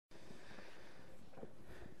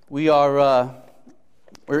We're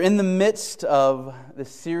in the midst of the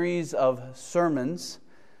series of sermons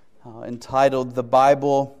entitled "The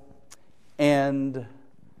Bible," and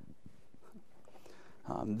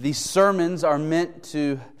these sermons are meant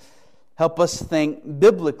to help us think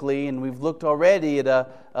biblically, and we've looked already at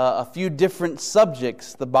a few different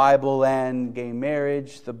subjects: the Bible and gay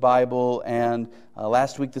marriage, the Bible and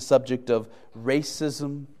last week the subject of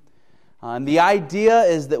racism. And the idea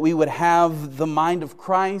is that we would have the mind of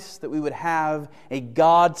Christ, that we would have a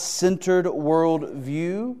God-centered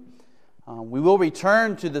worldview. We will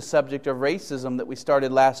return to the subject of racism that we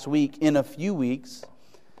started last week in a few weeks.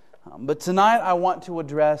 But tonight I want to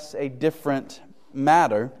address a different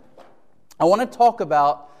matter. I want to talk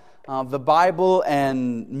about the Bible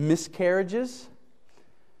and miscarriages.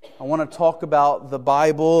 I want to talk about the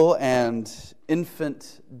Bible and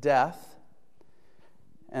infant death.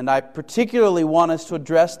 And I particularly want us to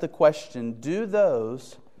address the question, do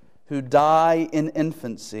those who die in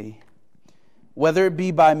infancy, whether it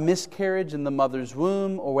be by miscarriage in the mother's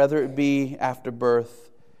womb or whether it be after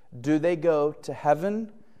birth, do they go to heaven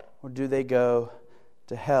or do they go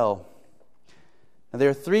to hell? Now, there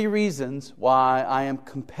are three reasons why I am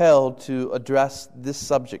compelled to address this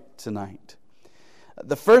subject tonight.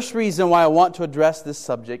 The first reason why I want to address this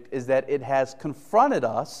subject is that it has confronted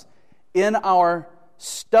us in our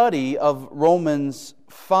study of Romans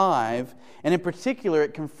 5, and in particular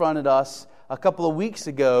it confronted us a couple of weeks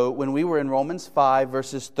ago when we were in Romans 5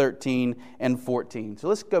 verses 13 and 14. So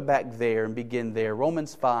let's go back there and begin there.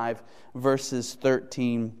 Romans 5 verses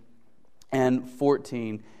 13 and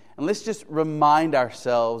 14. And let's just remind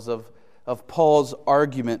ourselves of Paul's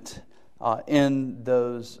argument in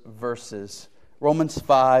those verses. Romans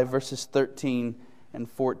 5 verses 13 and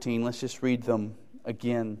 14. Let's just read them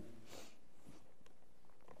again.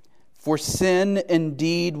 For sin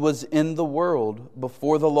indeed was in the world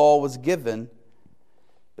before the law was given,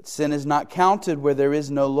 but sin is not counted where there is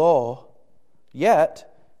no law.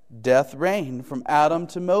 Yet death reigned from Adam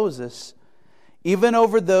to Moses, even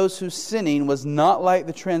over those whose sinning was not like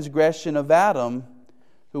the transgression of Adam,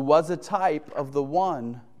 who was a type of the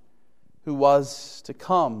one who was to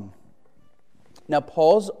come. Now,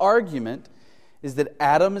 Paul's argument is that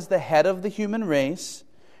Adam is the head of the human race,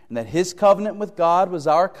 and that his covenant with God was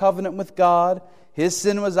our covenant with God. His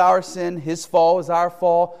sin was our sin. His fall was our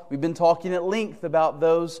fall. We've been talking at length about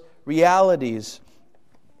those realities.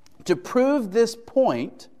 To prove this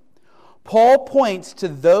point, Paul points to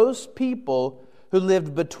those people who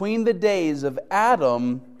lived between the days of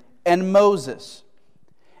Adam and Moses.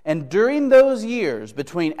 And during those years,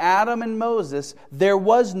 between Adam and Moses, there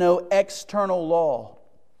was no external law.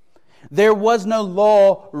 There was no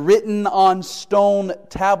law written on stone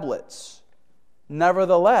tablets.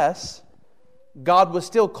 Nevertheless, God was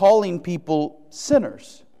still calling people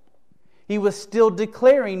sinners. He was still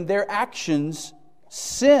declaring their actions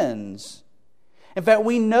sins. In fact,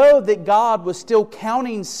 we know that God was still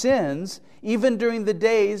counting sins even during the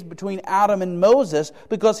days between Adam and Moses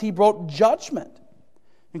because He brought judgment,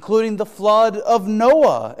 including the flood of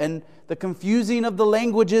Noah and the confusing of the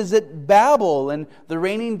languages at Babel and the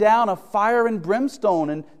raining down of fire and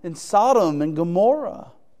brimstone in Sodom and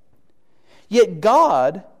Gomorrah. Yet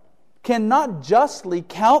God cannot justly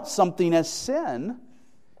count something as sin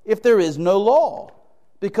if there is no law,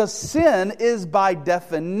 because sin is by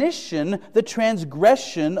definition the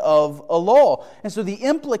transgression of a law. And so the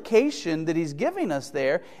implication that he's giving us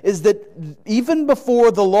there is that even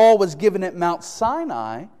before the law was given at Mount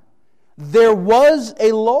Sinai, there was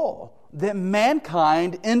a law that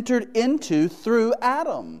mankind entered into through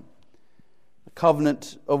Adam. A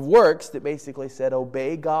covenant of works that basically said,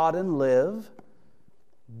 obey God and live,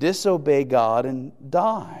 disobey God and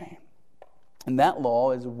die. And that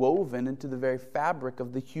law is woven into the very fabric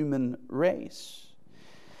of the human race.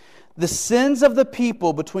 The sins of the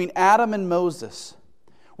people between Adam and Moses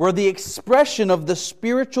were the expression of the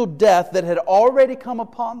spiritual death that had already come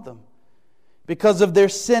upon them because of their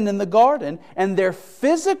sin in the garden, and their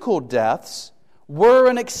physical deaths were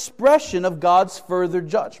an expression of God's further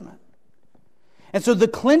judgment. And so the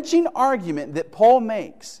clinching argument that Paul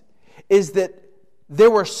makes is that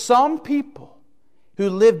there were some people who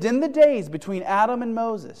lived in the days between Adam and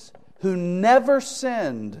Moses who never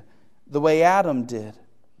sinned the way Adam did.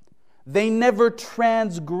 They never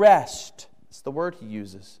transgressed. That's the word he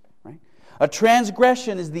uses. A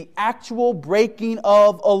transgression is the actual breaking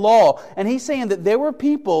of a law. And he's saying that there were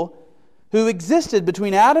people who existed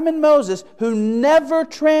between Adam and Moses who never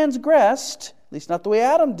transgressed, at least not the way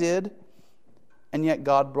Adam did, and yet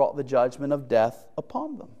God brought the judgment of death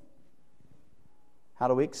upon them. How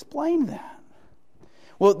do we explain that?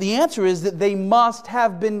 Well, the answer is that they must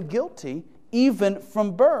have been guilty even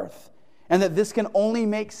from birth, and that this can only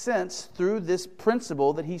make sense through this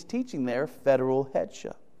principle that he's teaching there, federal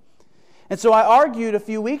headship. And so I argued a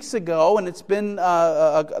few weeks ago, and it's been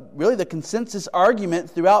really the consensus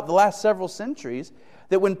argument throughout the last several centuries,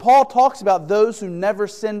 that when Paul talks about those who never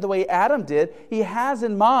sinned the way Adam did, he has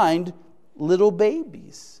in mind little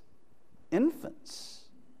babies, infants,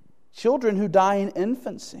 children who die in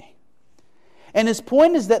infancy. And his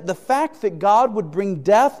point is that the fact that God would bring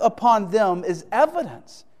death upon them is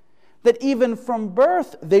evidence that even from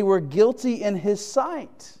birth they were guilty in His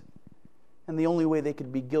sight. And the only way they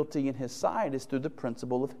could be guilty in His sight is through the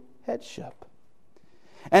principle of headship.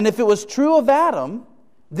 And if it was true of Adam,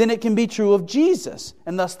 then it can be true of Jesus.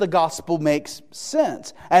 And thus the gospel makes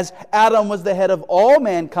sense. As Adam was the head of all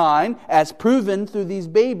mankind, as proven through these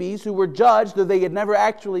babies who were judged though they had never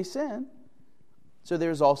actually sinned, so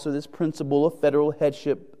there's also this principle of federal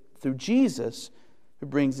headship through Jesus who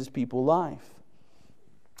brings His people life.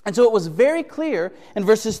 And so it was very clear in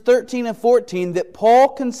verses 13 and 14 that Paul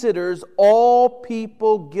considers all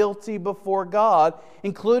people guilty before God,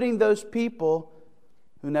 including those people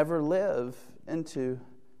who never live into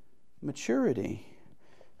maturity.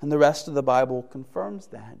 And the rest of the Bible confirms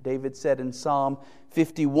that. David said in Psalm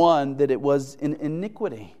 51 that it was in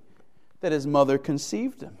iniquity that his mother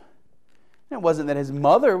conceived him. And it wasn't that his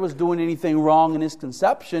mother was doing anything wrong in his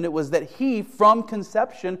conception. It was that he, from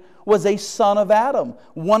conception, was a son of Adam,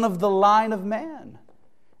 one of the line of man.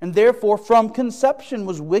 And therefore, from conception,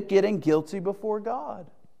 was wicked and guilty before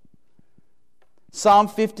God. Psalm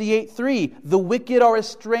 58:3, the wicked are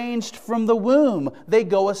estranged from the womb. They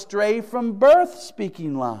go astray from birth,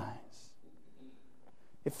 speaking lies.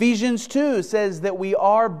 Ephesians 2 says that we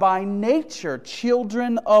are by nature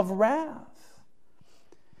children of wrath.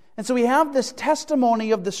 And so we have this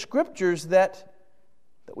testimony of the Scriptures that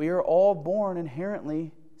we are all born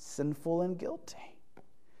inherently sinful and guilty.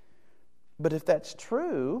 But if that's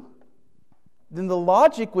true, then the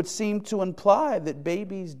logic would seem to imply that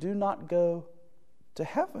babies do not go to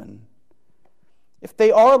heaven. If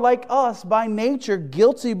they are like us by nature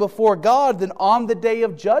guilty before God, then on the day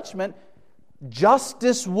of judgment,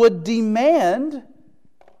 justice would demand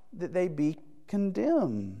that they be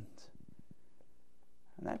condemned.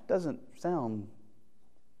 And that doesn't sound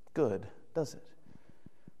good, does it?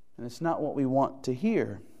 And it's not what we want to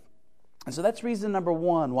hear. And so that's reason number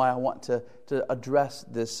one why I want to address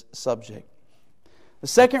this subject. The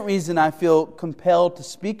second reason I feel compelled to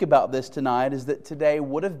speak about this tonight is that today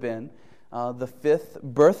would have been the 5th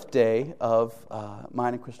birthday of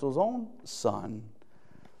mine and Crystal's own son.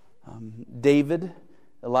 David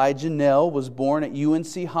Elijah Nell was born at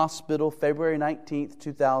UNC Hospital February 19th,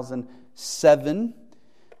 2007.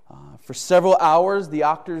 For several hours,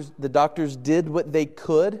 the doctors did what they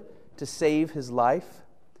could to save his life.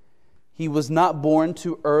 He was not born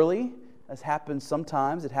too early, as happens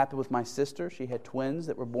sometimes. It happened with my sister. She had twins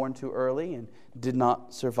that were born too early and did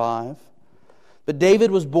not survive. But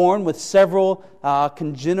David was born with several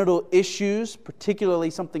congenital issues, particularly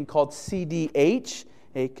something called CDH,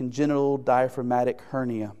 a congenital diaphragmatic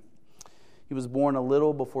hernia. He was born a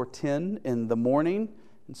little before 10 in the morning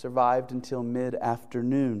and survived until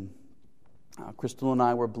mid-afternoon. Crystal and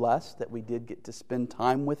I were blessed that we did get to spend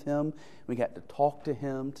time with him. We got to talk to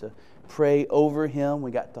him, to pray over him.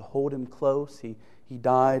 We got to hold him close. He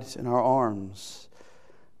died in our arms.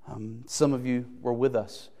 Some of you were with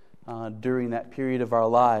us during that period of our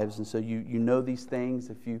lives, and so you know these things.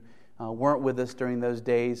 If you weren't with us during those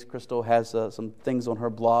days, Crystal has some things on her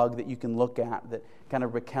blog that you can look at that kind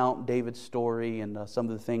of recount David's story and some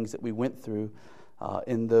of the things that we went through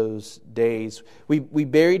in those days. We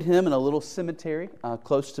buried him in a little cemetery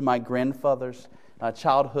close to my grandfather's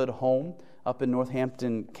childhood home up in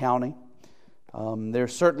Northampton County. There are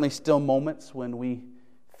certainly still moments when we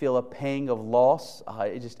feel a pang of loss.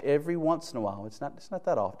 Just every once in a while. It's not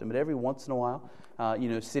that often, but every once in a while,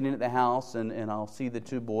 sitting at the house and I'll see the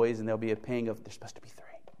two boys and there'll be a pang of, there's supposed to be 3.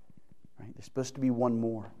 Right? There's supposed to be one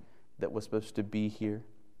more that was supposed to be here.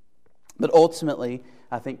 But ultimately,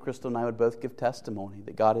 I think Crystal and I would both give testimony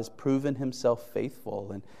that God has proven Himself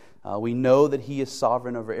faithful. And we know that He is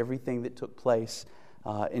sovereign over everything that took place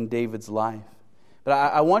in David's life. But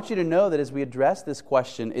I want you to know that as we address this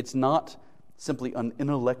question, it's not simply an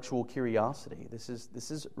intellectual curiosity. This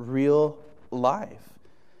is real life.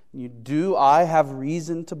 Do I have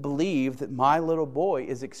reason to believe that my little boy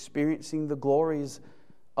is experiencing the glories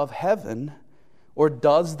of heaven? Or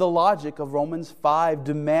does the logic of Romans 5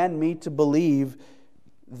 demand me to believe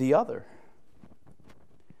the other?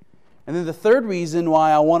 And then the third reason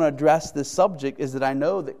why I want to address this subject is that I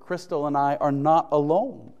know that Crystal and I are not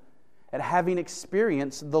alone at having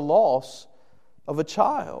experienced the loss of a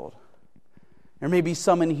child. There may be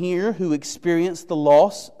some in here who experienced the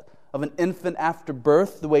loss of an infant after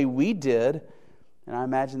birth the way we did, and I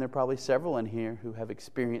imagine there are probably several in here who have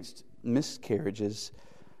experienced miscarriages.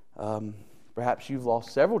 Perhaps you've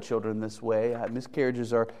lost several children this way.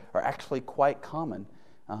 Miscarriages are actually quite common.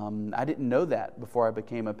 I didn't know that before I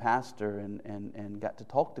became a pastor and got to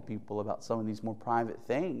talk to people about some of these more private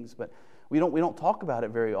things. But we don't talk about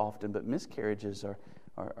it very often. But miscarriages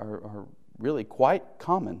are really quite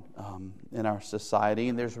common in our society,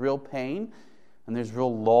 and there's real pain and there's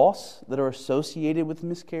real loss that are associated with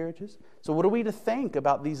miscarriages. So what are we to think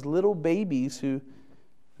about these little babies who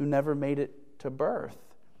never made it to birth?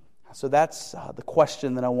 So that's the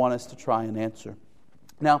question that I want us to try and answer.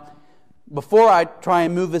 Now, before I try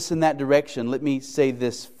and move us in that direction, let me say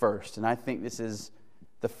this first. And I think this is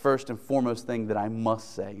the first and foremost thing that I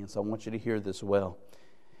must say. And so I want you to hear this well.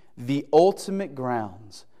 The ultimate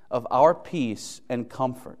grounds of our peace and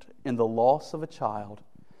comfort in the loss of a child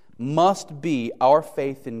must be our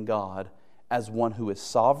faith in God as one who is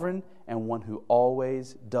sovereign and one who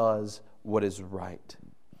always does what is right.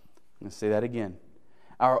 I'm going to say that again.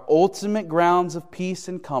 Our ultimate grounds of peace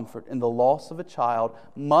and comfort in the loss of a child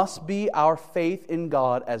must be our faith in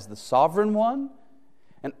God as the sovereign one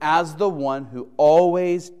and as the one who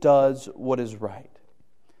always does what is right.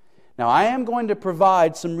 Now, I am going to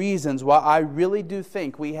provide some reasons why I really do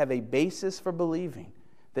think we have a basis for believing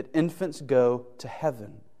that infants go to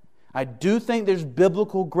heaven. I do think there's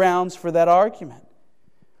biblical grounds for that argument.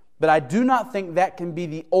 But I do not think that can be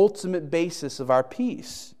the ultimate basis of our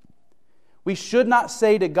peace. We should not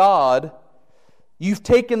say to God, you've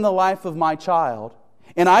taken the life of my child,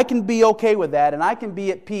 and I can be okay with that, and I can be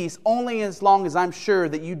at peace only as long as I'm sure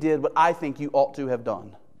that you did what I think you ought to have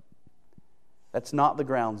done. That's not the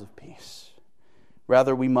grounds of peace.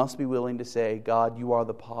 Rather, we must be willing to say, God, you are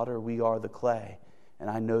the potter, we are the clay, and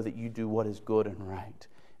I know that you do what is good and right.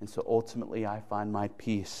 And so ultimately I find my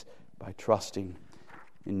peace by trusting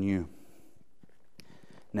in you.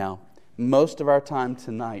 Now, most of our time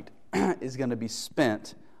tonight is going to be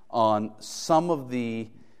spent on some of the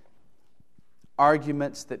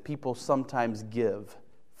arguments that people sometimes give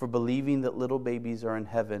for believing that little babies are in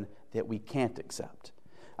heaven that we can't accept.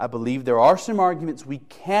 I believe there are some arguments we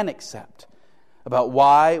can accept about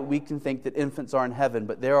why we can think that infants are in heaven,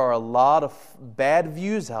 but there are a lot of bad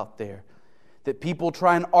views out there that people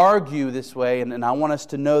try and argue this way, and I want us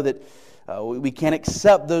to know that we can't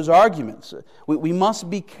accept those arguments. We must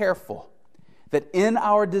be careful that in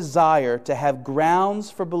our desire to have grounds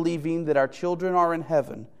for believing that our children are in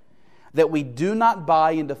heaven, that we do not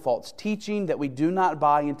buy into false teaching, that we do not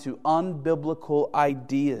buy into unbiblical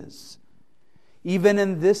ideas. Even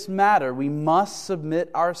in this matter, we must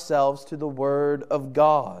submit ourselves to the Word of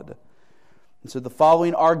God. And so the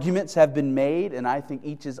following arguments have been made, and I think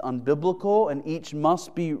each is unbiblical and each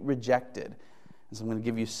must be rejected. And so I'm going to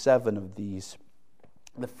give you 7 of these.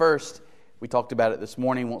 The first, we talked about it this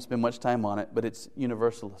morning, won't spend much time on it, but it's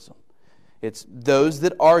universalism. It's those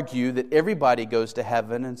that argue that everybody goes to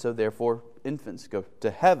heaven, and so therefore infants go to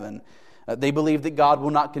heaven. They believe that God will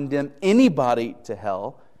not condemn anybody to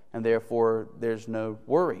hell, and therefore there's no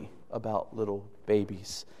worry about little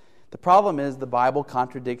babies. The problem is the Bible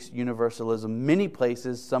contradicts universalism many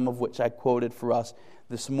places, some of which I quoted for us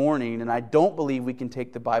this morning, and I don't believe we can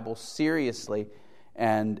take the Bible seriously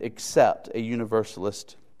and accept a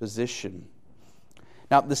universalist position.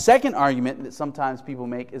 Now, the second argument that sometimes people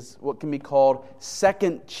make is what can be called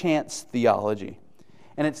second chance theology.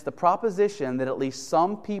 And it's the proposition that at least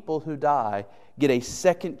some people who die get a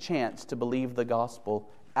second chance to believe the gospel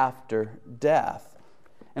after death.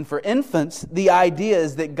 And for infants, the idea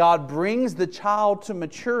is that God brings the child to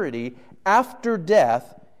maturity after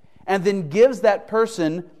death and then gives that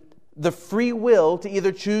person the free will to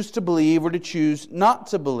either choose to believe or to choose not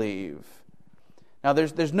to believe. Now,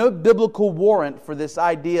 there's no biblical warrant for this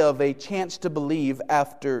idea of a chance to believe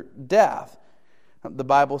after death. The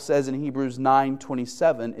Bible says in Hebrews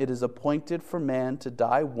 9:27, it is appointed for man to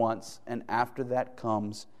die once, and after that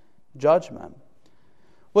comes judgment.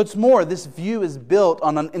 What's more, this view is built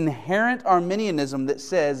on an inherent Arminianism that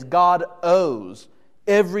says God owes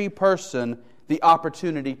every person the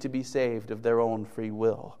opportunity to be saved of their own free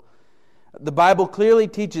will. The Bible clearly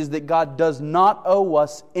teaches that God does not owe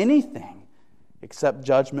us anything except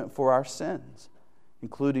judgment for our sins,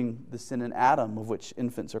 including the sin in Adam, of which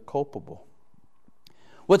infants are culpable.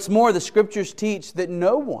 What's more, the Scriptures teach that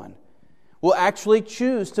no one will actually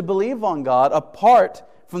choose to believe on God apart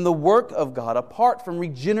from the work of God, apart from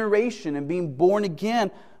regeneration and being born again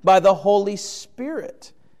by the Holy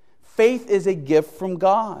Spirit. Faith is a gift from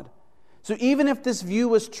God. So even if this view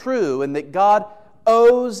was true and that God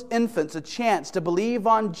owes infants a chance to believe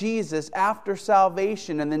on Jesus after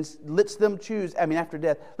salvation and then lets them choose after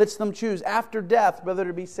death whether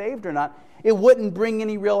to be saved or not, it wouldn't bring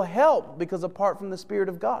any real help because apart from the Spirit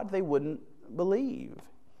of God, they wouldn't believe.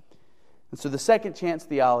 And so the second chance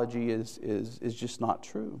theology is just not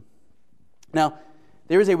true. Now,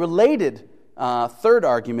 there is a related third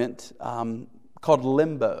argument called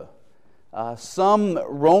limbo. Some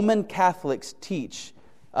Roman Catholics teach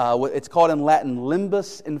it's called in Latin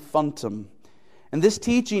limbus infantum. And this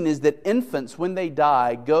teaching is that infants, when they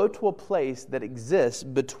die, go to a place that exists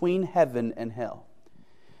between heaven and hell.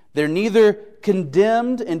 They're neither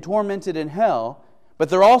condemned and tormented in hell, but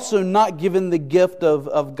they're also not given the gift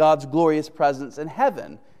of God's glorious presence in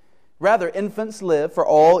heaven. Rather, infants live for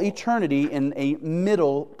all eternity in a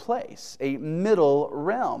middle place, a middle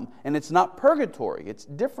realm. And it's not purgatory. It's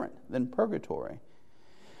different than purgatory.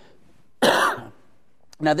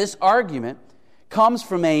 Now, this argument comes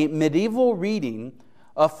from a medieval reading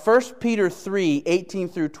of 1 Peter 3, 18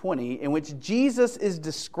 through 20, in which Jesus is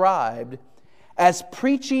described as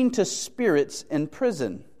preaching to spirits in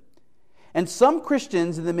prison. And some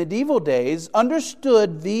Christians in the medieval days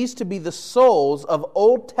understood these to be the souls of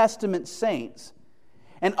Old Testament saints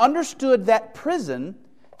and understood that prison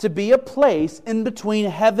to be a place in between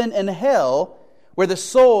heaven and hell where the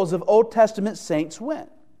souls of Old Testament saints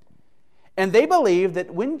went. And they believed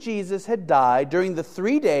that when Jesus had died during the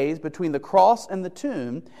 3 days between the cross and the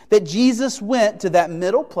tomb, that Jesus went to that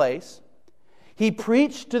middle place. He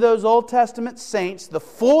preached to those Old Testament saints the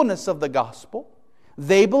fullness of the gospel.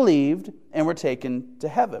 They believed and were taken to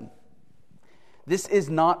heaven. This is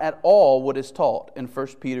not at all what is taught in 1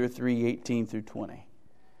 Peter 3, 18 through 20.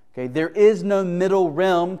 Okay, there is no middle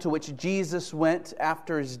realm to which Jesus went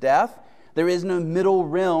after his death. There is no middle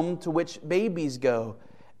realm to which babies go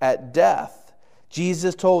at death.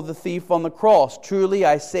 Jesus told the thief on the cross, "Truly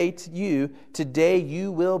I say to you, today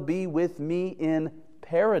you will be with me in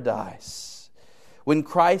paradise." When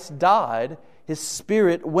Christ died, his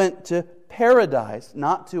spirit went to paradise,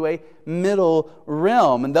 not to a middle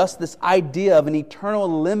realm. And thus this idea of an eternal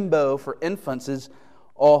limbo for infants is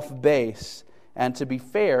off base. And to be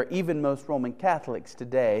fair, even most Roman Catholics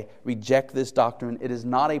today reject this doctrine. It is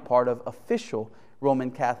not a part of official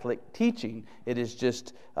Roman Catholic teaching. It is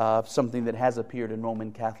just something that has appeared in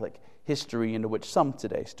Roman Catholic history, into which some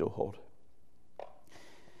today still hold.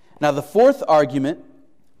 Now, the fourth argument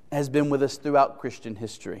has been with us throughout Christian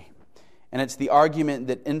history, and it's the argument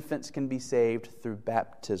that infants can be saved through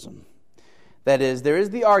baptism. That is, there is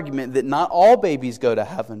the argument that not all babies go to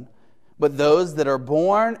heaven, but those that are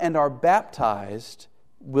born and are baptized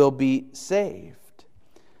will be saved.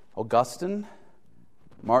 Augustine,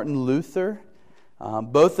 Martin Luther,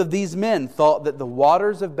 both of these men thought that the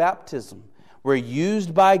waters of baptism were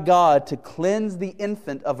used by God to cleanse the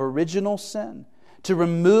infant of original sin, to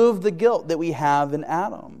remove the guilt that we have in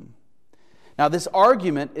Adam. Now, this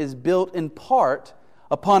argument is built in part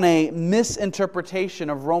upon a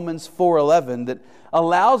misinterpretation of Romans 4:11 that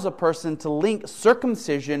allows a person to link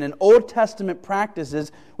circumcision and Old Testament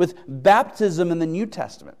practices with baptism in the New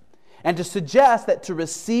Testament, and to suggest that to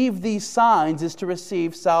receive these signs is to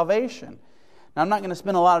receive salvation. Now, I'm not going to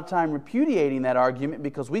spend a lot of time repudiating that argument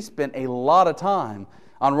because we spent a lot of time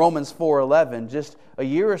on Romans 4:11 just a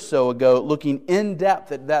year or so ago looking in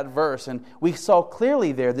depth at that verse, and we saw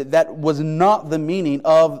clearly there that that was not the meaning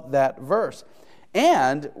of that verse.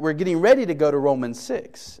 And we're getting ready to go to Romans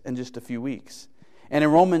 6 in just a few weeks. And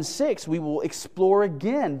in Romans 6, we will explore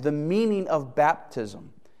again the meaning of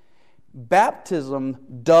baptism. Baptism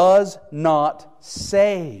does not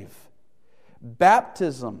save.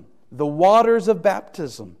 Baptism, the waters of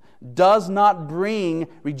baptism, does not bring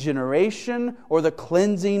regeneration or the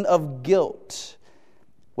cleansing of guilt.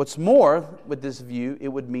 What's more, with this view, it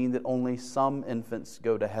would mean that only some infants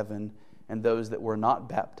go to heaven and those that were not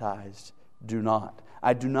baptized do not.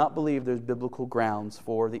 I do not believe there's biblical grounds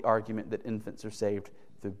for the argument that infants are saved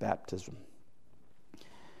through baptism.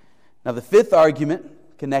 Now, the fifth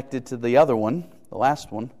argument, connected to the other one, the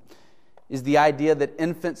last one, is the idea that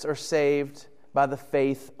infants are saved by the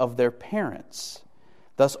faith of their parents.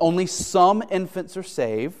 Thus, only some infants are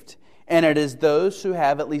saved, and it is those who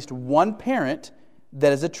have at least one parent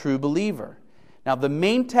that is a true believer. Now, the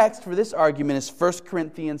main text for this argument is 1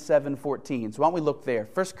 Corinthians 7:14. So why don't we look there?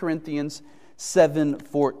 1 Corinthians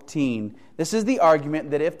 7:14. This is the argument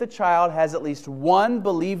that if the child has at least one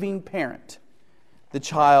believing parent, the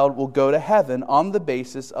child will go to heaven on the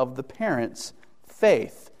basis of the parent's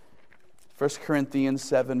faith. 1 Corinthians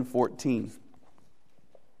 7:14.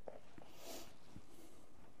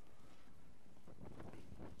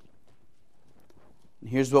 And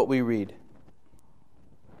here's what we read.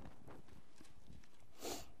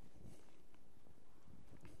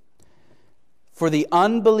 For the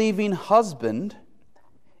unbelieving husband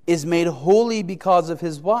is made holy because of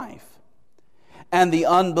his wife, and the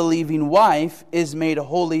unbelieving wife is made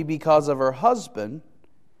holy because of her husband.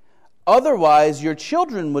 Otherwise your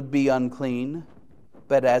children would be unclean,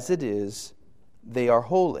 but as it is, they are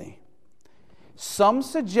holy. Some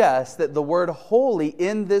suggest that the word holy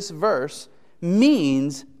in this verse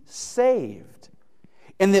means saved,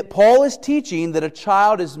 and that Paul is teaching that a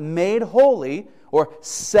child is made holy or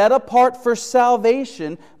set apart for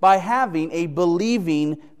salvation by having a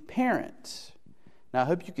believing parent. Now, I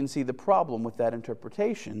hope you can see the problem with that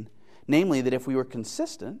interpretation, namely that if we were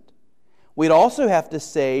consistent, we'd also have to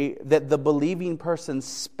say that the believing person's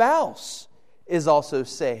spouse is also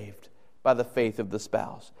saved by the faith of the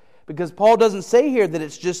spouse. Because Paul doesn't say here that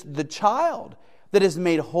it's just the child that is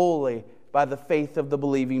made holy by the faith of the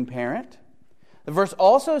believing parent. The verse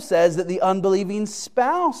also says that the unbelieving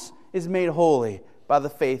spouse is made holy by the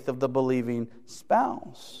faith of the believing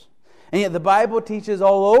spouse. And yet the Bible teaches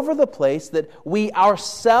all over the place that we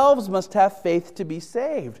ourselves must have faith to be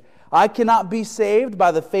saved. I cannot be saved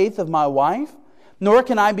by the faith of my wife, nor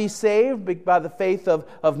can I be saved by the faith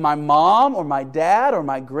of my mom or my dad or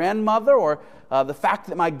my grandmother or the fact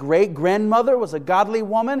that my great-grandmother was a godly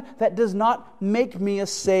woman. That does not make me a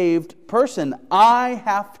saved person. I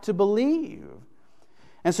have to believe.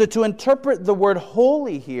 And so to interpret the word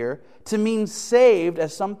holy here to mean saved,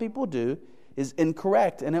 as some people do, is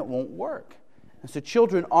incorrect and it won't work. And so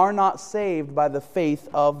children are not saved by the faith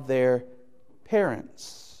of their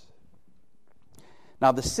parents.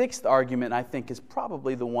 Now the sixth argument, I think, is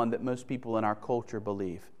probably the one that most people in our culture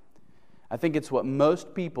believe. I think it's what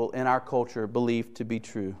most people in our culture believe to be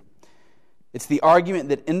true. It's the argument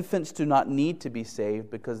that infants do not need to be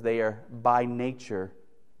saved because they are by nature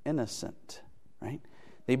innocent, right?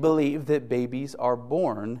 They believe that babies are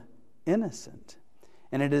born innocent,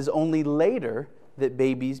 and it is only later that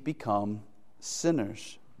babies become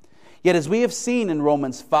sinners. Yet as we have seen in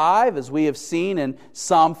Romans 5, as we have seen in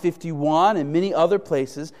Psalm 51 and many other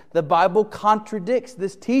places, the Bible contradicts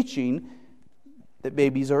this teaching that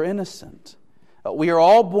babies are innocent. We are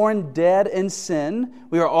all born dead in sin.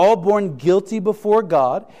 We are all born guilty before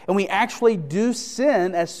God. And we actually do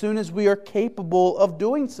sin as soon as we are capable of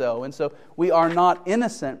doing so. And so we are not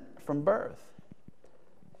innocent from birth.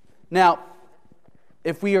 Now,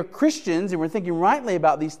 if we are Christians and we're thinking rightly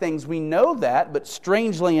about these things, we know that. But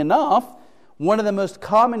strangely enough, one of the most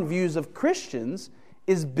common views of Christians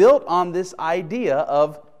is built on this idea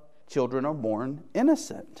of children are born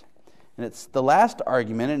innocent. And it's the last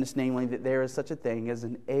argument, and it's namely that there is such a thing as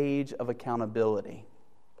an age of accountability.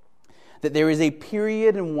 That there is a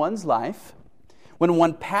period in one's life when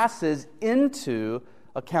one passes into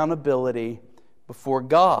accountability before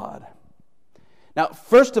God. Now,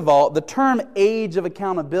 first of all, the term age of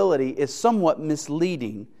accountability is somewhat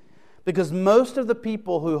misleading because most of the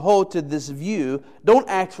people who hold to this view don't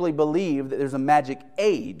actually believe that there's a magic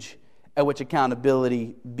age at which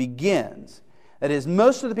accountability begins. That is,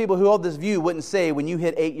 most of the people who hold this view wouldn't say when you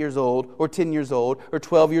hit 8 years old, or 10 years old, or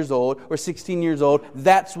 12 years old, or 16 years old,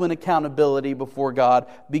 that's when accountability before God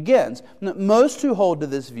begins. Most who hold to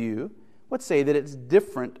this view would say that it's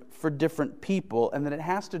different for different people and that it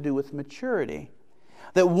has to do with maturity.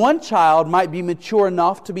 That one child might be mature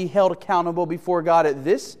enough to be held accountable before God at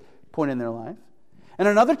this point in their life, and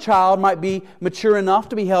another child might be mature enough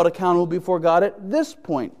to be held accountable before God at this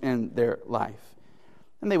point in their life.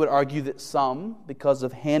 And they would argue that some, because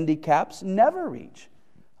of handicaps, never reach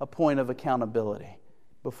a point of accountability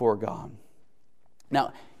before God.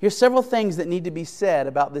 Now, here's several things that need to be said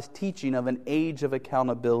about this teaching of an age of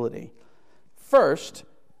accountability. First,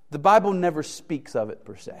 the Bible never speaks of it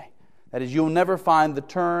per se. That is, you'll never find the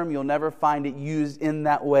term, you'll never find it used in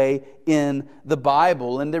that way in the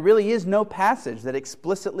Bible. And there really is no passage that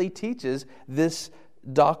explicitly teaches this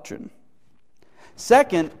doctrine.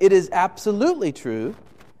 Second, it is absolutely true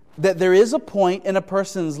that there is a point in a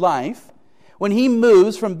person's life when he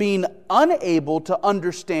moves from being unable to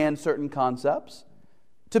understand certain concepts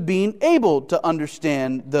to being able to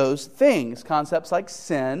understand those things. Concepts like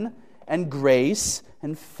sin and grace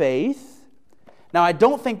and faith. Now, I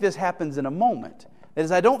don't think this happens in a moment. That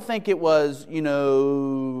is, I don't think it was,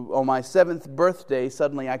 on my 7th birthday,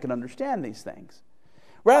 suddenly I can understand these things.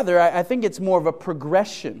 Rather, I think it's more of a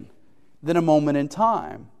progression than a moment in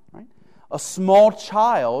time. Right? A small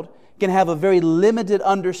child can have a very limited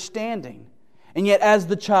understanding. And yet as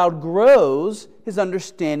the child grows, his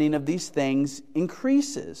understanding of these things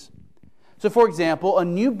increases. So for example, a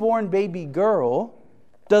newborn baby girl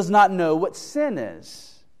does not know what sin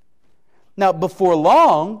is. Now, before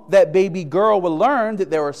long, that baby girl will learn that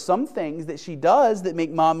there are some things that she does that make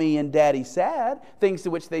mommy and daddy sad, things to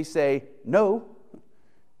which they say no.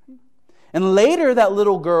 And later, that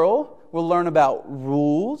little girl will learn about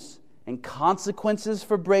rules and consequences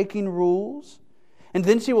for breaking rules. And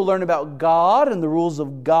then she will learn about God and the rules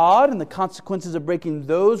of God and the consequences of breaking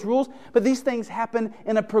those rules. But these things happen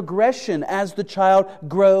in a progression as the child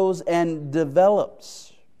grows and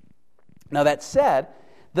develops. Now, that said,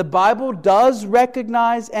 the Bible does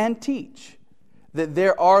recognize and teach that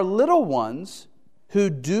there are little ones who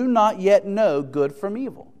do not yet know good from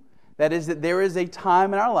evil. That is, that there is a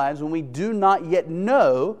time in our lives when we do not yet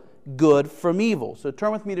know good from evil. So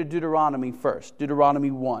turn with me to Deuteronomy first,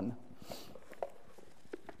 Deuteronomy 1.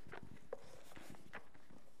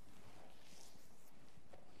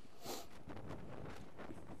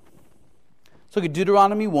 Let's look at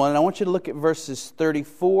Deuteronomy 1, and I want you to look at verses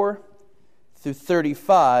 34 through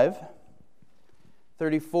 35.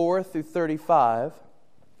 34 through 35.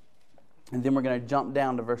 And then we're going to jump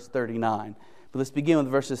down to verse 39. But let's begin with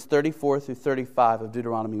verses 34 through 35 of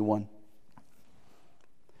Deuteronomy 1.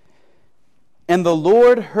 And the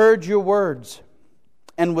Lord heard your words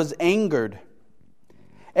and was angered.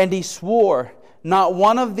 And he swore, not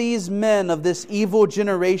one of these men of this evil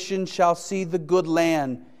generation shall see the good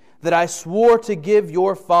land that I swore to give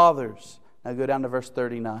your fathers. Now go down to verse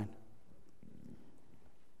 39.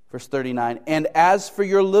 Verse 39. And as for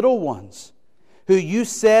your little ones, who you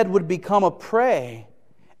said would become a prey,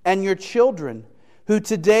 and your children, who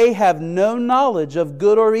today have no knowledge of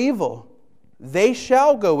good or evil, they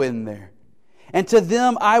shall go in there. And to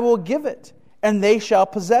them I will give it, and they shall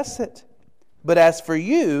possess it. But as for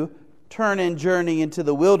you, turn and journey into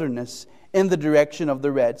the wilderness in the direction of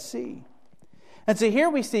the Red Sea. And so here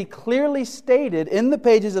we see clearly stated in the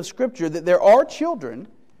pages of Scripture that there are children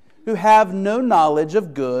who have no knowledge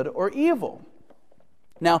of good or evil.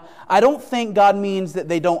 Now, I don't think God means that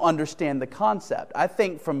they don't understand the concept. I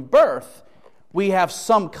think from birth, we have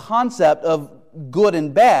some concept of good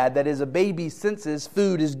and bad. That is, a baby senses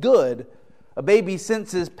food is good. A baby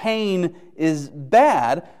senses pain is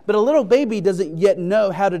bad, but a little baby doesn't yet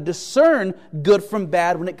know how to discern good from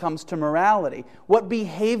bad when it comes to morality. What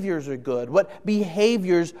behaviors are good? What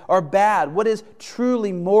behaviors are bad? What is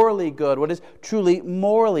truly morally good? What is truly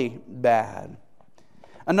morally bad?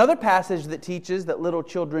 Another passage that teaches that little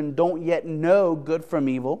children don't yet know good from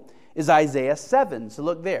evil is Isaiah 7. So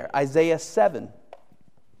look there, Isaiah 7. And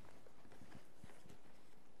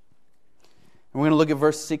we're going to look at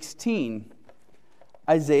verse 16.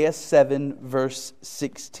 Isaiah 7, verse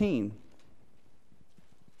 16.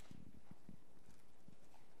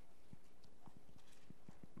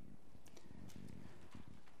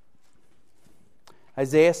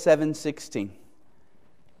 Isaiah 7:16.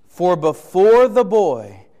 For before the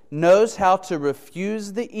boy knows how to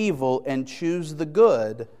refuse the evil and choose the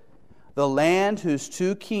good, the land whose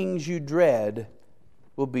two kings you dread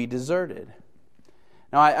will be deserted.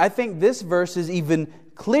 Now, I think this verse is even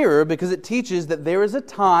clearer because it teaches that there is a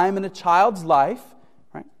time in a child's life,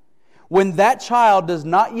 right, when that child does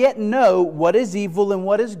not yet know what is evil and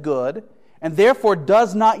what is good, and therefore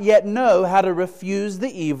does not yet know how to refuse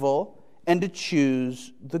the evil and to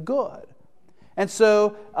choose the good. And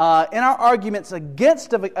so, in our arguments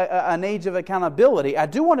against an age of accountability, I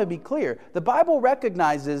do want to be clear. The Bible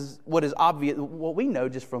recognizes what is obvious, what we know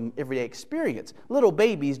just from everyday experience. Little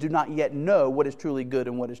babies do not yet know what is truly good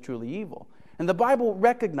and what is truly evil. And the Bible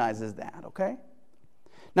recognizes that, okay?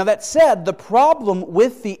 Now, that said, the problem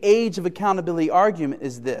with the age of accountability argument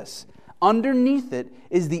is this. Underneath it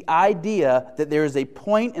is the idea that there is a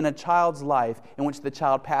point in a child's life in which the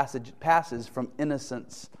child passes from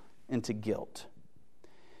innocence into guilt.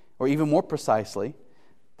 Or even more precisely,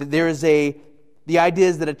 that the idea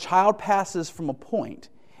is that a child passes from a point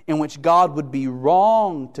in which God would be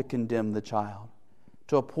wrong to condemn the child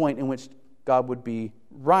to a point in which God would be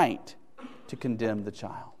right to condemn the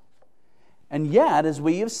child. And yet, as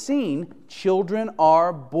we have seen, children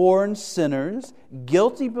are born sinners,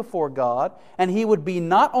 guilty before God, and He would be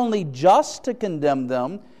not only just to condemn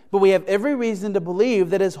them, but we have every reason to believe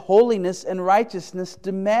that His holiness and righteousness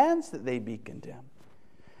demands that they be condemned.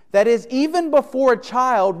 That is, even before a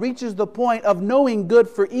child reaches the point of knowing good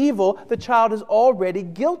for evil, the child is already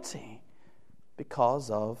guilty because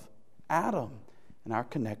of Adam and our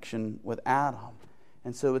connection with Adam.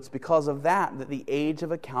 And so it's because of that that the age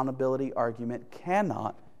of accountability argument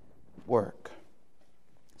cannot work.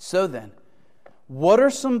 So then, what are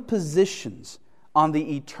some positions on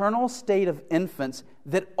the eternal state of infants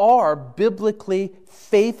that are biblically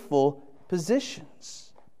faithful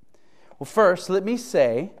positions? Well, first, let me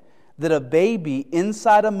say that a baby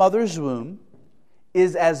inside a mother's womb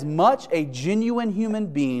is as much a genuine human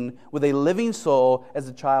being with a living soul as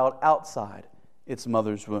a child outside its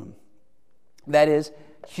mother's womb. That is,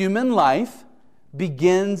 human life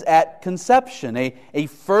begins at conception. A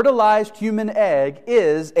fertilized human egg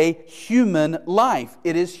is a human life.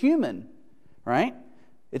 It is human, right?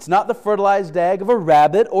 It's not the fertilized egg of a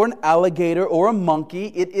rabbit or an alligator or a monkey.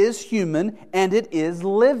 It is human and it is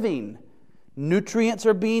living. Nutrients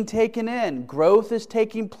are being taken in. Growth is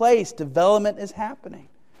taking place. Development is happening.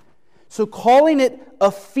 So calling it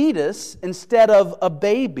a fetus instead of a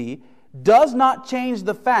baby does not change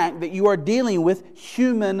the fact that you are dealing with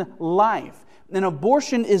human life. And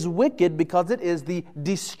abortion is wicked because it is the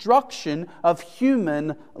destruction of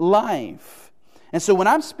human life. And so when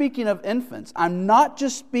I'm speaking of infants, I'm not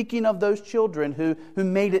just speaking of those children who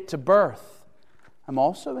made it to birth. I'm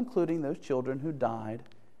also including those children who died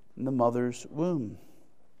in the mother's womb.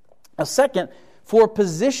 Now, second, for a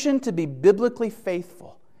position to be biblically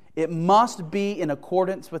faithful, it must be in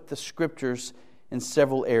accordance with the Scriptures in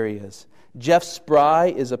several areas. Jeff Spry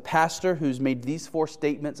is a pastor who's made these 4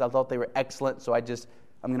 statements. I thought they were excellent, so I'm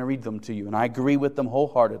going to read them to you, and I agree with them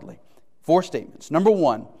wholeheartedly. 4 statements. Number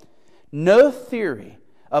 1, no theory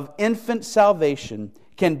of infant salvation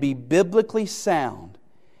can be biblically sound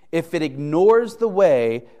if it ignores the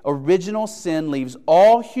way original sin leaves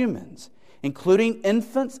all humans, including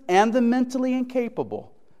infants and the mentally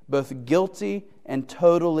incapable, both guilty and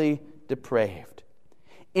totally depraved.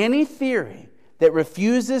 Any theory that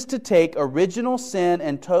refuses to take original sin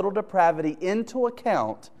and total depravity into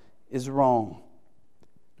account is wrong.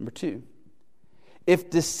 Number 2, if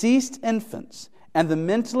deceased infants and the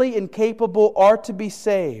mentally incapable are to be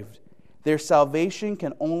saved, their salvation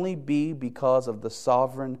can only be because of the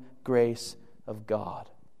sovereign grace of God.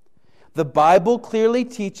 The Bible clearly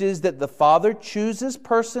teaches that the Father chooses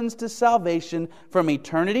persons to salvation from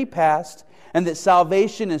eternity past, and that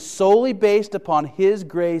salvation is solely based upon His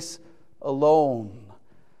grace alone.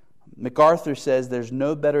 MacArthur says there's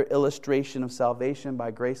no better illustration of salvation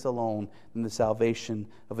by grace alone than the salvation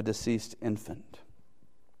of a deceased infant.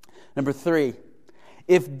 Number 3,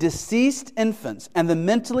 if deceased infants and the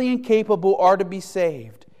mentally incapable are to be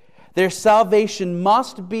saved, their salvation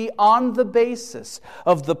must be on the basis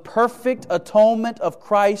of the perfect atonement of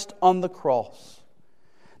Christ on the cross.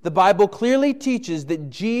 The Bible clearly teaches that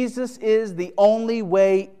Jesus is the only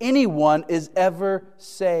way anyone is ever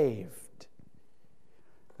saved.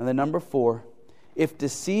 And then number 4, if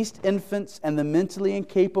deceased infants and the mentally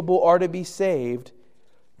incapable are to be saved,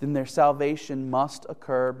 then their salvation must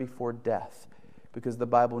occur before death, because the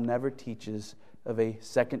Bible never teaches of a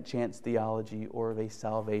second chance theology or of a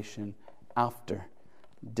salvation after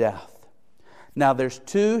death. Now, there's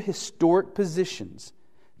 2 historic positions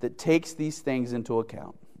that takes these things into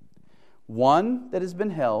account. One that has been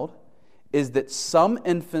held is that some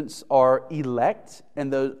infants are elect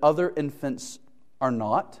and those other infants are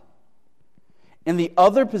not. And the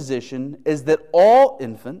other position is that all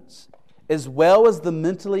infants, as well as the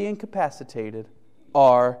mentally incapacitated,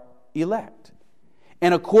 are elect.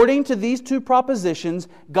 And according to these 2 propositions,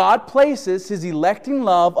 God places His electing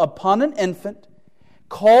love upon an infant,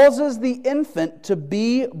 causes the infant to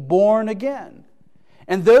be born again.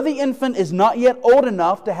 And though the infant is not yet old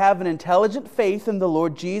enough to have an intelligent faith in the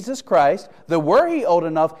Lord Jesus Christ, though were he old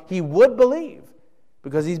enough, he would believe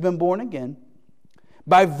because he's been born again.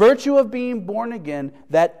 By virtue of being born again,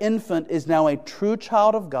 that infant is now a true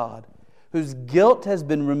child of God, whose guilt has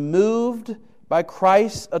been removed by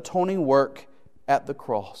Christ's atoning work at the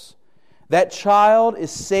cross. That child is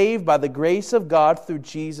saved by the grace of God through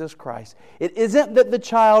Jesus Christ. It isn't that the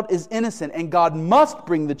child is innocent and God must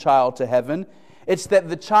bring the child to heaven. It's that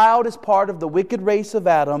the child is part of the wicked race of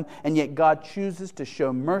Adam, and yet God chooses to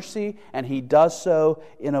show mercy, and He does so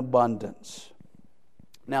in abundance.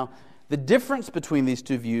 Now, the difference between these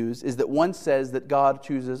 2 views is that one says that God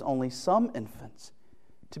chooses only some infants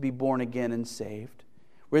to be born again and saved,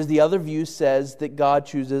 whereas the other view says that God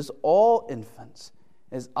chooses all infants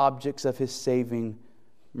as objects of His saving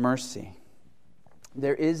mercy.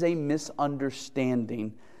 There is a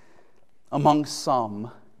misunderstanding among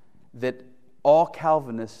some that all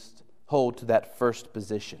Calvinists hold to that first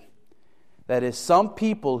position. That is, some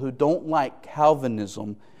people who don't like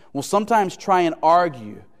Calvinism will sometimes try and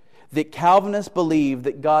argue that Calvinists believe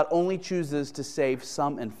that God only chooses to save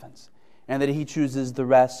some infants and that He chooses the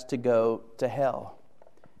rest to go to hell.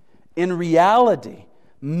 In reality,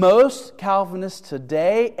 Most Calvinists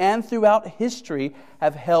today and throughout history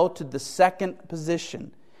have held to the second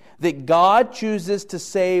position, that God chooses to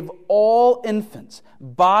save all infants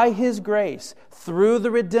by His grace through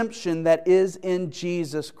the redemption that is in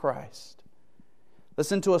Jesus Christ.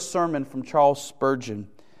 Listen to a sermon from Charles Spurgeon.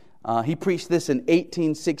 He preached this in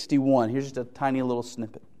 1861. Here's just a tiny little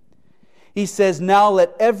snippet. He says, "Now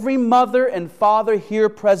let every mother and father here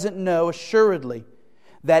present know assuredly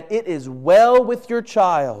that it is well with your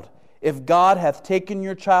child if God hath taken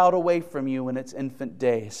your child away from you in its infant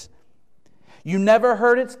days. You never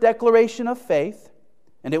heard its declaration of faith,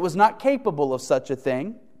 and it was not capable of such a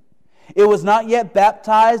thing. It was not yet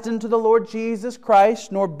baptized into the Lord Jesus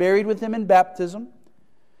Christ, nor buried with Him in baptism.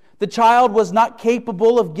 The child was not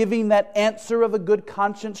capable of giving that answer of a good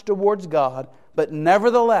conscience towards God, but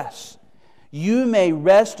nevertheless, you may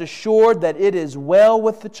rest assured that it is well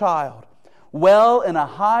with the child, well in a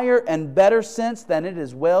higher and better sense than it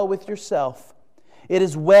is well with yourself. It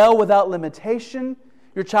is well without limitation.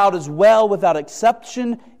 Your child is well without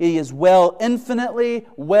exception. He is well infinitely,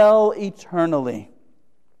 well eternally."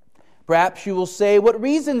 Perhaps you will say, what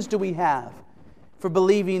reasons do we have for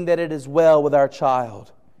believing that it is well with our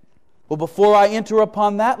child? Well, before I enter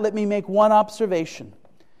upon that, let me make one observation.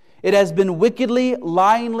 It has been wickedly,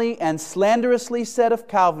 lyingly, and slanderously said of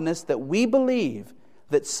Calvinists that we believe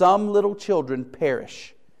that some little children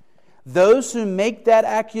perish. Those who make that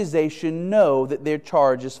accusation know that their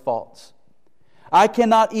charge is false. I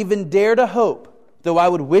cannot even dare to hope, though I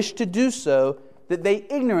would wish to do so, that they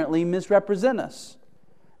ignorantly misrepresent us.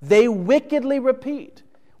 They wickedly repeat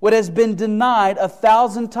what has been denied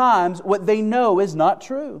 1,000 times, what they know is not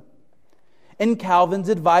true. In Calvin's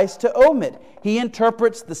advice to Omit, he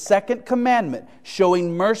interprets the second commandment,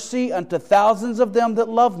 showing mercy unto thousands of them that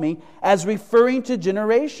love me, as referring to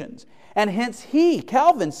generations. And hence he,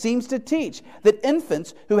 Calvin, seems to teach that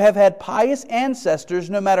infants who have had pious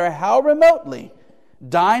ancestors, no matter how remotely,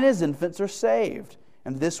 dying as infants are saved.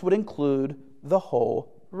 And this would include the whole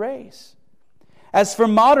race. As for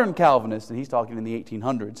modern Calvinists, and he's talking in the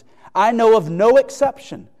 1800s, I know of no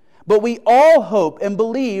exception. But we all hope and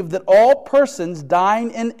believe that all persons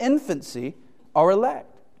dying in infancy are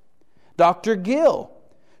elect. Dr. Gill,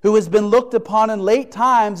 who has been looked upon in late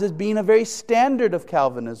times as being a very standard of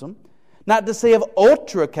Calvinism, not to say of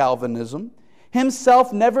ultra-Calvinism,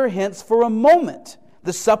 himself never hints for a moment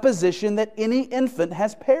the supposition that any infant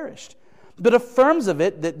has perished, but affirms of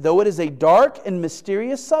it that though it is a dark and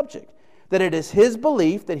mysterious subject, that it is his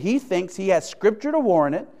belief that he thinks he has Scripture to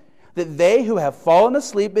warrant it, that they who have fallen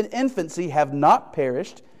asleep in infancy have not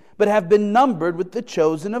perished, but have been numbered with the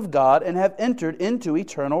chosen of God and have entered into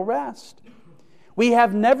eternal rest. We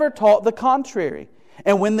have never taught the contrary,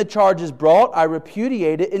 and when the charge is brought, I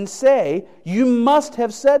repudiate it and say, you must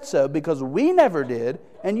have said so, because we never did,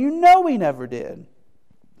 and you know we never did.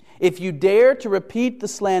 If you dare to repeat the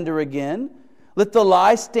slander again, let the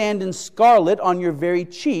lie stand in scarlet on your very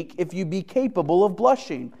cheek if you be capable of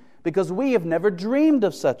blushing, because we have never dreamed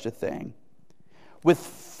of such a thing. With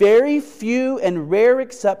very few and rare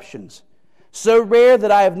exceptions, so rare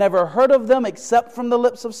that I have never heard of them except from the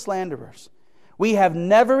lips of slanderers, we have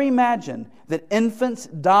never imagined that infants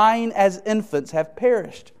dying as infants have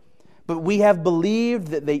perished, but we have believed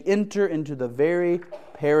that they enter into the very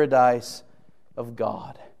paradise of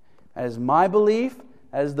God. That is my belief,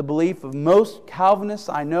 that is the belief of most Calvinists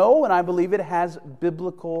I know, and I believe it has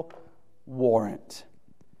biblical warrant.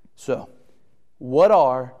 So, what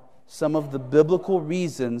are some of the biblical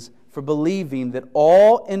reasons for believing that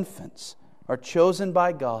all infants are chosen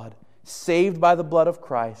by God, saved by the blood of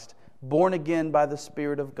Christ, born again by the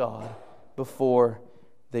Spirit of God before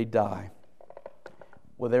they die?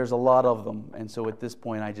 Well, there's a lot of them, and so at this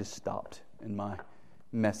point I just stopped in my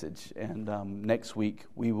message, and next week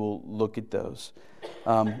we will look at those.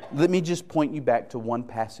 Let me just point you back to one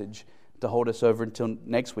passage to hold us over until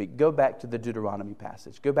next week. Go back to the Deuteronomy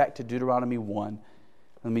passage. Go back to Deuteronomy 1.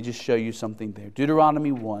 Let me just show you something there.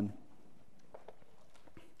 Deuteronomy 1.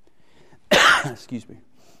 Excuse me.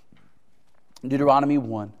 Deuteronomy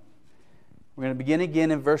 1. We're going to begin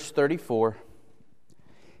again in verse 34.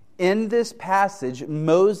 In this passage,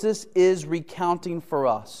 Moses is recounting for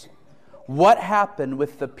us what happened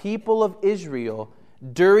with the people of Israel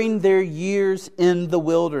during their years in the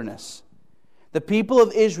wilderness. The people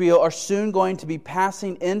of Israel are soon going to be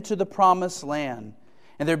passing into the promised land,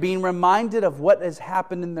 and they're being reminded of what has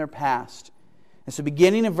happened in their past. And so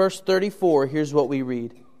beginning in verse 34, here's what we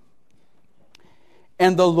read.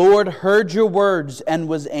 And the Lord heard your words and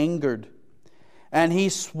was angered, and He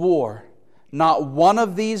swore, not one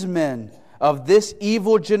of these men of this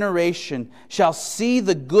evil generation shall see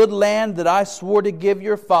the good land that I swore to give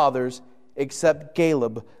your fathers, except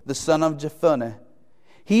Caleb, the son of Jephunneh.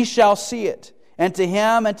 He shall see it, and to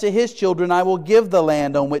him and to his children I will give the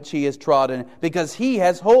land on which he has trodden, because he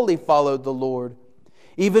has wholly followed the Lord.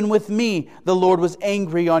 Even with me the Lord was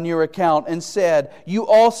angry on your account, and said, you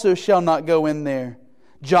also shall not go in there.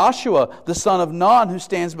 Joshua, the son of Nun, who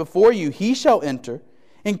stands before you, he shall enter.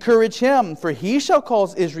 Encourage him, for he shall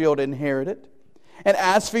cause Israel to inherit it. And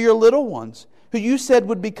as for your little ones, who you said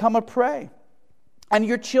would become a prey, and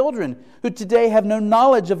your children, who today have no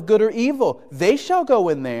knowledge of good or evil, they shall go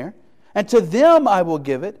in there, and to them I will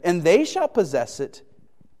give it, and they shall possess it.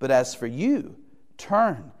 But as for you,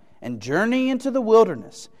 turn and journey into the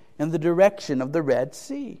wilderness in the direction of the Red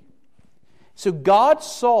Sea. So God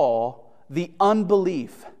saw the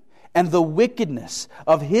unbelief and the wickedness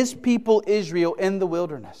of His people Israel in the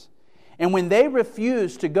wilderness. And when they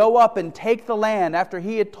refused to go up and take the land after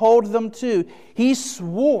He had told them to, He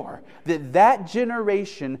swore that that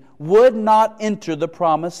generation would not enter the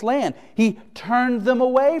promised land. He turned them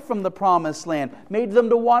away from the promised land, made them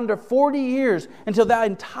to wander 40 years until that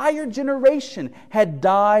entire generation had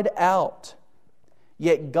died out.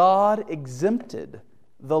 Yet God exempted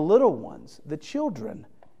the little ones, the children,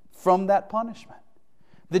 from that punishment.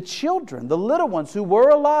 The children, the little ones who were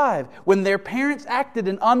alive, when their parents acted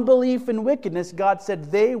in unbelief and wickedness, God said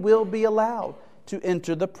they will be allowed to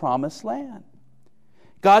enter the promised land.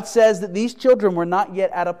 God says that these children were not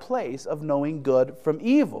yet at a place of knowing good from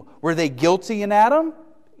evil. Were they guilty in Adam?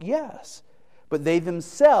 Yes. But they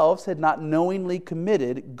themselves had not knowingly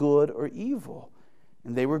committed good or evil.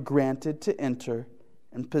 And they were granted to enter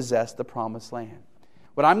and possess the promised land.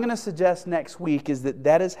 What I'm going to suggest next week is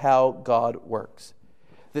that is how God works.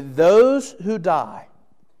 That those who die,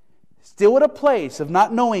 still at a place of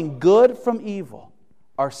not knowing good from evil,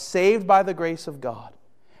 are saved by the grace of God.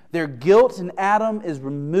 Their guilt in Adam is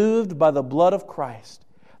removed by the blood of Christ.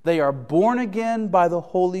 They are born again by the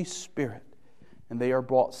Holy Spirit. And they are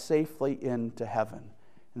brought safely into heaven.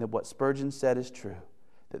 And that what Spurgeon said is true.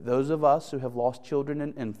 That those of us who have lost children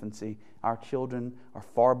in infancy, our children are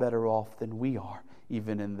far better off than we are,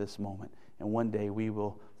 even in this moment. And one day we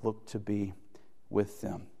will look to be with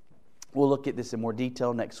them. We'll look at this in more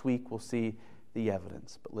detail next week. We'll see the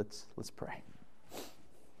evidence. But let's pray.